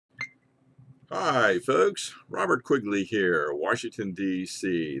Hi, folks. Robert Quigley here, Washington,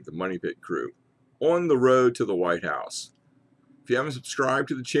 D.C., the Money Pit Group, on the road to the White House. If you haven't subscribed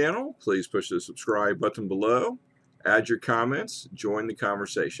to the channel, please push the subscribe button below, add your comments, join the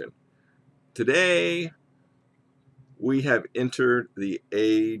conversation. Today, we have entered the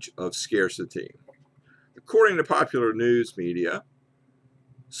age of scarcity. According to popular news media,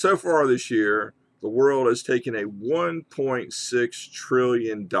 so far this year, the world has taken a $1.6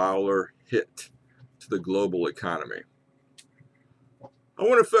 trillion hit to the global economy. I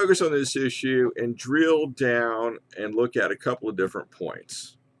want to focus on this issue and drill down and look at a couple of different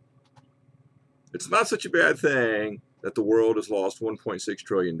points. It's not such a bad thing that the world has lost $1.6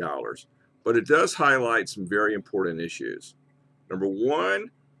 trillion, but it does highlight some very important issues. Number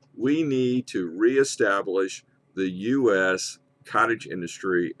one, we need to reestablish the U.S. cottage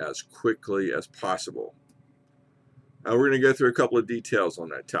industry as quickly as possible. Now, we're going to go through a couple of details on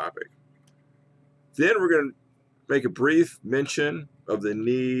that topic. Then we're going to make a brief mention of the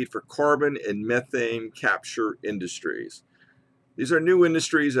need for carbon and methane capture industries. These are new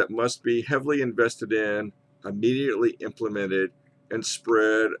industries that must be heavily invested in, immediately implemented, and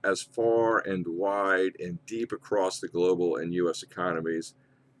spread as far and wide and deep across the global and U.S. economies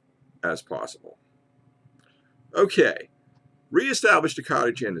as possible. Okay, reestablish the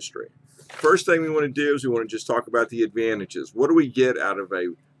cottage industry. First thing we want to do is we want to just talk about the advantages. What do we get out of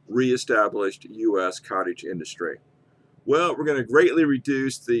a reestablished U.S. cottage industry? Well, we're going to greatly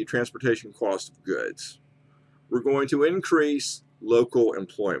reduce the transportation cost of goods. We're going to increase local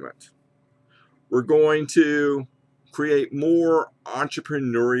employment. We're going to create more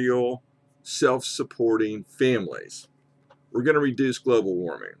entrepreneurial, self-supporting families. We're going to reduce global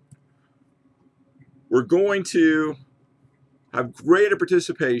warming. We're going to have greater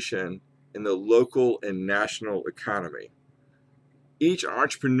participation in the local and national economy. Each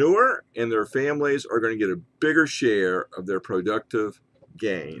entrepreneur and their families are going to get a bigger share of their productive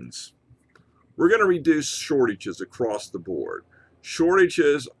gains. We're going to reduce shortages across the board.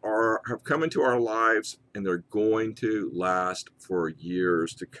 Shortages have come into our lives and they're going to last for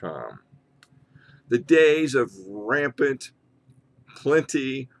years to come. The days of rampant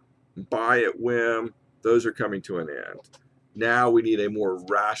plenty, buy at whim, those are coming to an end. Now we need a more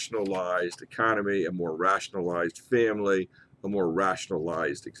rationalized economy, a more rationalized family, a more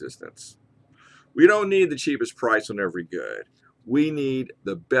rationalized existence. We don't need the cheapest price on every good. We need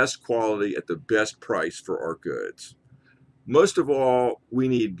the best quality at the best price for our goods. Most of all, we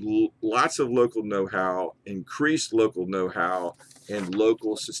need lots of local know-how, increased local know-how, and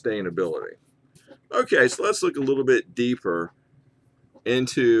local sustainability. Okay, so let's look a little bit deeper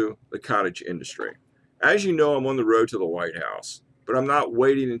into the cottage industry. As you know, I'm on the road to the White House, but I'm not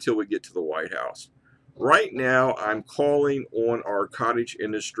waiting until we get to the White House. Right now, I'm calling on our cottage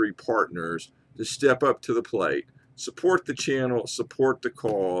industry partners to step up to the plate, support the channel, support the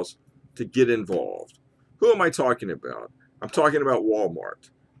cause, to get involved. Who am I talking about? I'm talking about Walmart.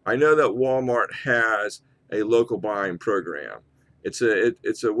 I know that Walmart has a local buying program. It's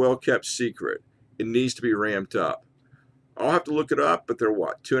a well-kept secret. It needs to be ramped up. I'll have to look it up, but there are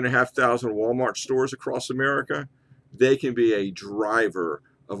what, 2,500 Walmart stores across America? They can be a driver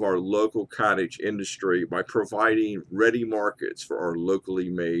of our local cottage industry by providing ready markets for our locally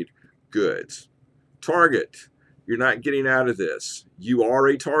made goods. Target, you're not getting out of this. You are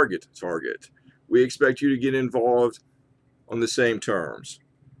a Target. We expect you to get involved on the same terms.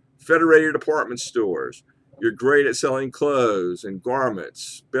 Federated department stores, you're great at selling clothes and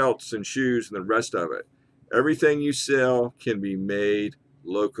garments, belts and shoes and the rest of it. Everything you sell can be made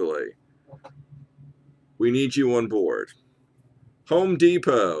locally. We need you on board. Home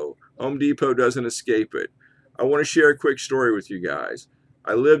Depot. Home Depot doesn't escape it. I want to share a quick story with you guys.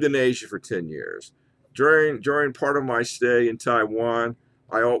 I lived in Asia for 10 years. During part of my stay in Taiwan,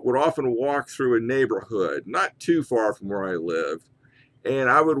 I would often walk through a neighborhood not too far from where I lived, and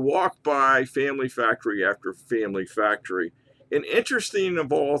I would walk by family factory after family factory. And interesting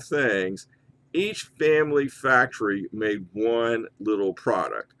of all things, each family factory made one little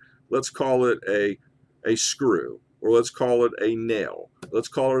product. Let's call it a screw, or let's call it a nail. Let's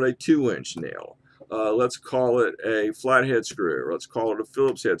call it a 2-inch nail. Let's call it a flathead screw, or let's call it a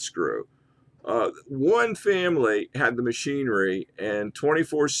Phillips head screw. One family had the machinery, and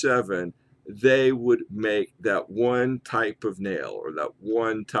 24/7 they would make that one type of nail or that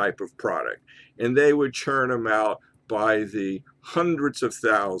one type of product, and they would churn them out by the hundreds of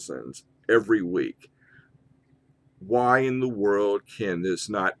thousands every week. Why in the world can this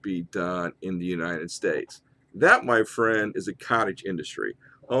not be done in the United States? That, my friend, is a cottage industry.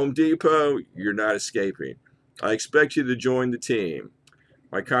 Home Depot, you're not escaping. I expect you to join the team.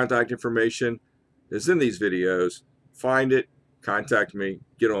 My contact information is in these videos. Find it, contact me,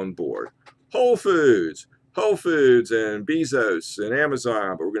 get on board. Whole Foods and Bezos and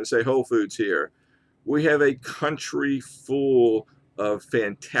Amazon, but we're going to say Whole Foods here. We have a country full of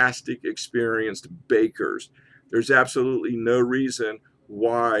fantastic, experienced bakers. There's absolutely no reason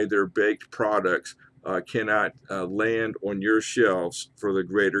why their baked products cannot land on your shelves for the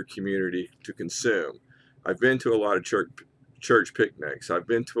greater community to consume. I've been to a lot of church picnics. I've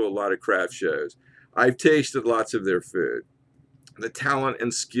been to a lot of craft shows. I've tasted lots of their food. The talent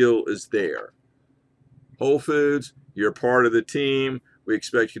and skill is there. Whole Foods, you're part of the team. We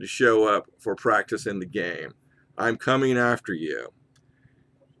expect you to show up for practice in the game. I'm coming after you.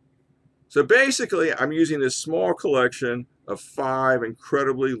 So basically, I'm using this small collection of 5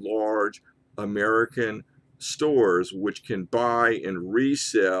 incredibly large American stores which can buy and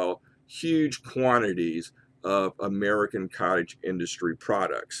resell huge quantities of American cottage industry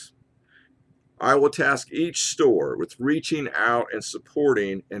products. I will task each store with reaching out and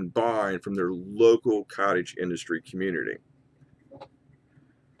supporting and buying from their local cottage industry community.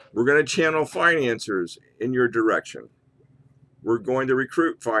 We're going to channel financiers in your direction. We're going to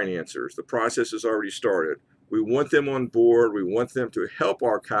recruit financiers. The process has already started. We want them on board. We want them to help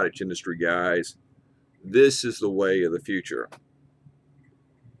our cottage industry guys. This is the way of the future.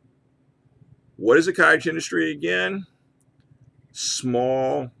 What is a cottage industry again?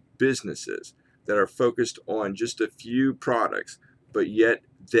 Small businesses that are focused on just a few products, but yet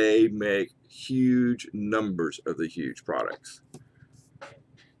they make huge numbers of the huge products.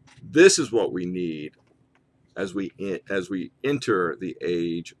 This is what we need as we enter the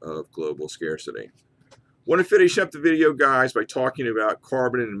age of global scarcity. I want to finish up the video, guys, by talking about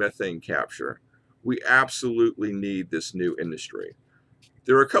carbon and methane capture. We absolutely need this new industry.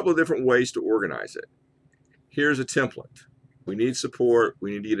 There are a couple of different ways to organize it. Here's a template. We need support.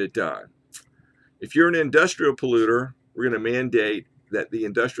 We need to get it done. If you're an industrial polluter, we're going to mandate that the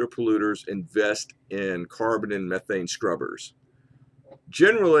industrial polluters invest in carbon and methane scrubbers.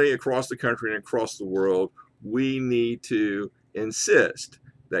 Generally, across the country and across the world, we need to insist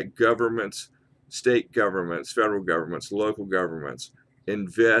that governments, state governments, federal governments, local governments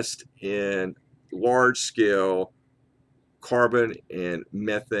invest in large-scale carbon and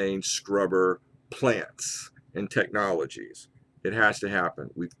methane scrubber plants and technologies. It has to happen.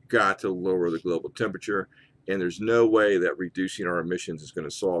 We've got to lower the global temperature, and there's no way that reducing our emissions is going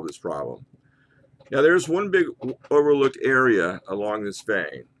to solve this problem. Now, there's one big overlooked area along this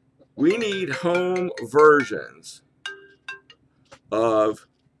vein. We need home versions of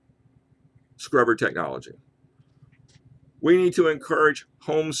scrubber technology. We need to encourage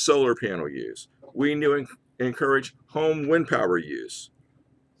home solar panel use. We need to encourage home wind power use.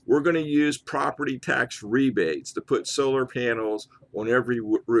 We're going to use property tax rebates to put solar panels on every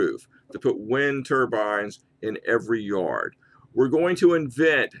roof, to put wind turbines in every yard. We're going to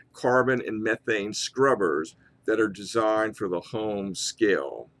invent carbon and methane scrubbers that are designed for the home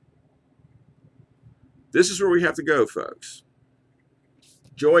scale. This is where we have to go, folks.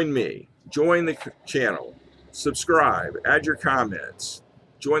 Join me. Join the channel. Subscribe. Add your comments.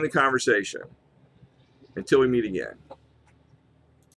 Join the conversation. Until we meet again.